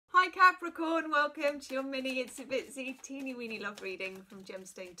Hi Capricorn, welcome to your mini itsy bitsy teeny weeny love reading from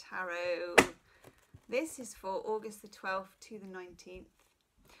Gemstone Tarot. This is for August the 12th to the 19th.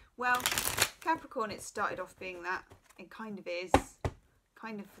 Well, Capricorn, it started off being that. It kind of is,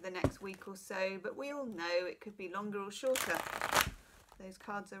 kind of for the next week or so, but we all know it could be longer or shorter. Those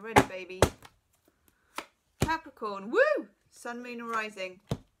cards are ready, baby. Capricorn, woo! Sun, moon or rising.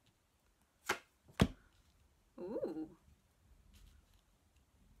 Ooh.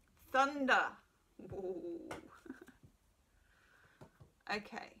 Thunder. Ooh.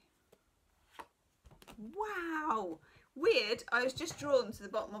 Okay. Wow. Weird. I was just drawn to the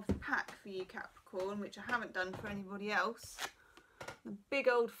bottom of the pack for you, Capricorn, which I haven't done for anybody else. The big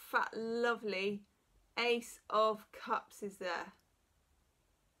old fat lovely Ace of Cups is there.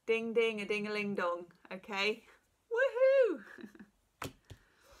 Ding ding a ding-a-ling dong. Okay. Woohoo.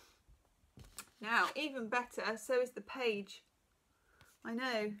 Now, even better, so is the page. I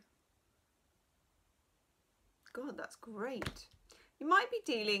know. God, that's great. You might be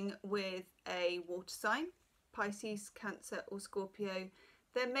dealing with a water sign, Pisces, Cancer or Scorpio.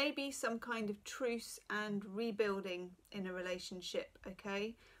 There may be some kind of truce and rebuilding in a relationship,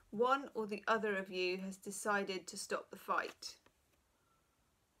 okay? One or the other of you has decided to stop the fight.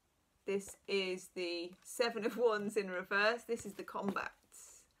 This is the Seven of Wands in reverse. This is the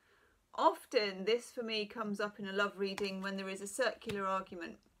combats. Often this for me comes up in a love reading when there is a circular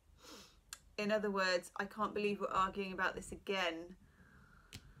argument. In other words, I can't believe we're arguing about this again.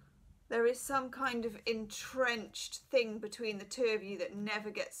 There is some kind of entrenched thing between the two of you that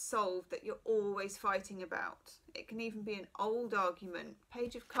never gets solved, that you're always fighting about. It can even be an old argument.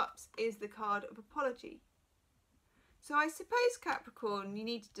 Page of Cups is the card of apology. So I suppose, Capricorn, you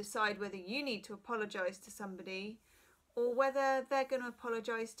need to decide whether you need to apologise to somebody or whether they're going to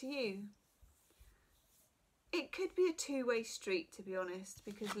apologise to you. It could be a two-way street, to be honest,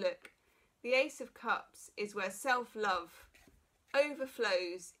 because look, the Ace of Cups is where self-love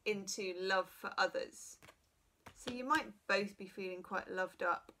overflows into love for others. So you might both be feeling quite loved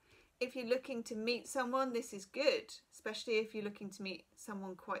up. If you're looking to meet someone, this is good, especially if you're looking to meet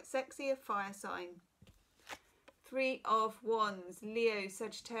someone quite sexy, a fire sign. Three of Wands, Leo,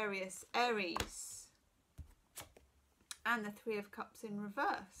 Sagittarius, Aries. And the Three of Cups in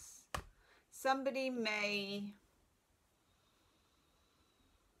reverse. Somebody may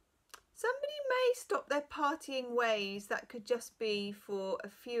stop their partying ways. That could just be for a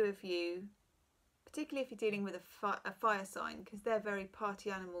few of you, particularly if you're dealing with a fire sign, because they're very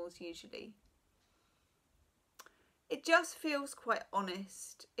party animals usually. It just feels quite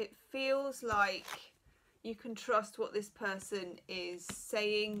honest. It feels like you can trust what this person is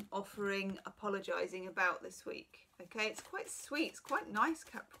saying, offering, apologising about this week. Okay, it's quite sweet, it's quite nice,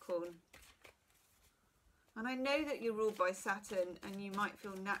 Capricorn. And I know that you're ruled by Saturn and you might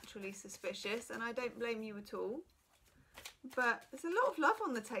feel naturally suspicious, and I don't blame you at all. But there's a lot of love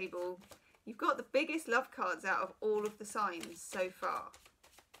on the table. You've got the biggest love cards out of all of the signs so far.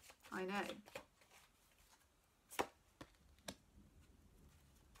 I know.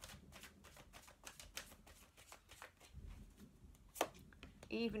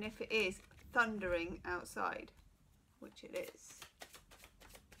 Even if it is thundering outside, which it is.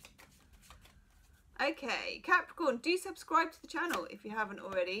 Okay, Capricorn, do subscribe to the channel if you haven't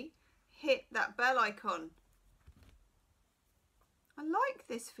already. Hit that bell icon. I like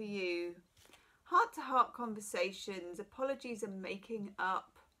this for you. Heart-to-heart conversations, apologies and making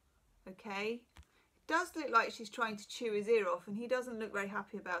up, okay? It does look like she's trying to chew his ear off and he doesn't look very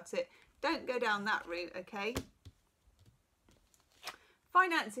happy about it. Don't go down that route, okay?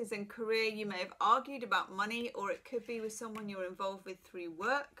 Finances and career, you may have argued about money, or it could be with someone you're involved with through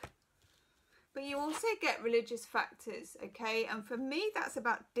work. But you also get religious factors, okay? And for me, that's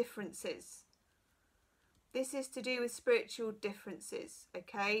about differences. This is to do with spiritual differences,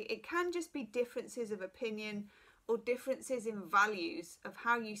 okay? It can just be differences of opinion or differences in values of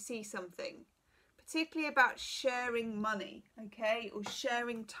how you see something, particularly about sharing money, okay? Or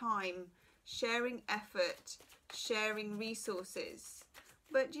sharing time, sharing effort, sharing resources.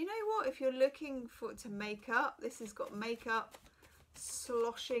 But do you know what? If you're looking to make up, this has got makeup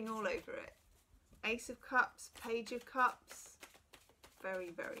sloshing all over it. Ace of Cups, Page of Cups. Very,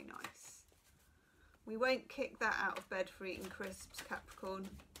 very nice. We won't kick that out of bed for eating crisps, Capricorn,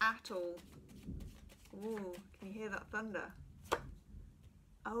 at all. Ooh, can you hear that thunder?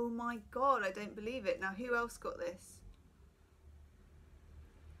 Oh my God, I don't believe it. Now, who else got this?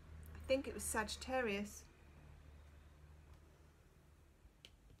 I think it was Sagittarius.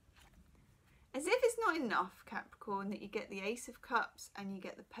 As if it's not enough, Capricorn, that you get the Ace of Cups and you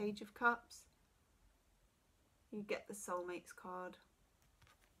get the Page of Cups. You get the Soulmates card.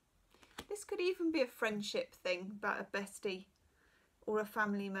 this could even be a friendship thing about a bestie or a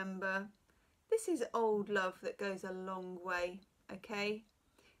family member. This is old love that goes a long way, okay?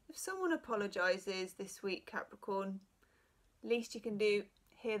 If someone apologises this week, Capricorn, least you can do,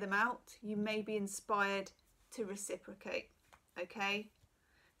 hear them out. You may be inspired to reciprocate, okay?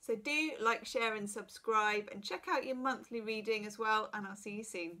 So do like, share and subscribe, and check out your monthly reading as well, and I'll see you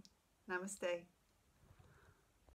soon. Namaste.